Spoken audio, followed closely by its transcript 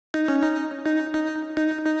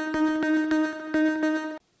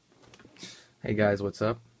Hey guys, what's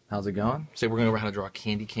up? How's it going? Today we're going over how to draw a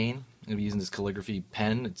candy cane. I'm going to be using this calligraphy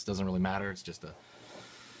pen. It doesn't really matter. It's just a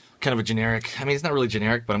kind of a generic. I mean, it's not really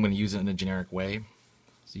generic, but I'm going to use it in a generic way.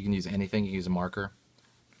 So you can use anything. You can use a marker.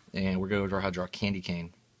 And we're going to draw how to draw a candy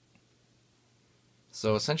cane.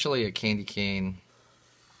 So essentially a candy cane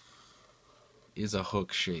is a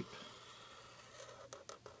hook shape.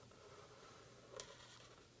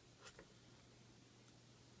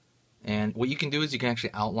 And what you can do is you can actually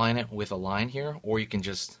outline it with a line here, or you can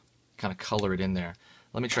just kind of color it in there.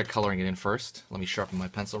 Let me try coloring it in first. Let me sharpen my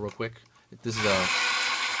pencil real quick. This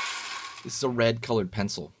is a red colored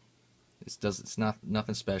pencil. It's not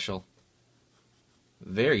nothing special.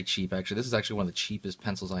 Very cheap actually. This is actually one of the cheapest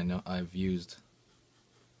pencils I've used.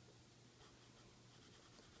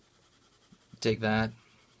 Take that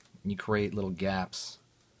and you create little gaps.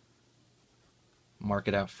 Mark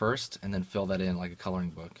it out first and then fill that in like a coloring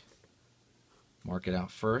book. Mark it out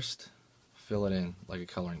first, fill it in like a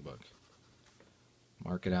coloring book.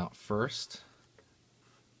 Mark it out first,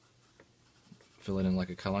 fill it in like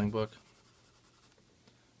a coloring book.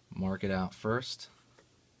 Mark it out first,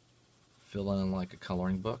 fill it in like a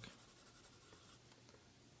coloring book.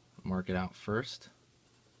 Mark it out first,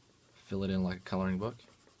 fill it in like a coloring book.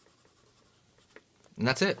 And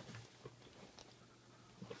that's it.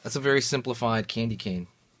 That's a very simplified candy cane.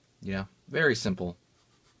 Yeah, very simple.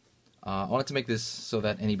 I wanted to make this so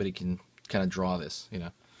that anybody can kind of draw this, you know.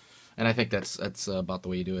 And I think that's about the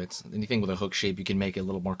way you do it. Anything with a hook shape, you can make it a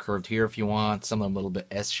little more curved here if you want. Some of them a little bit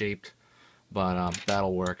S-shaped, but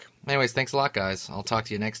that'll work. Anyways, thanks a lot, guys. I'll talk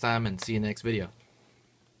to you next time and see you in the next video.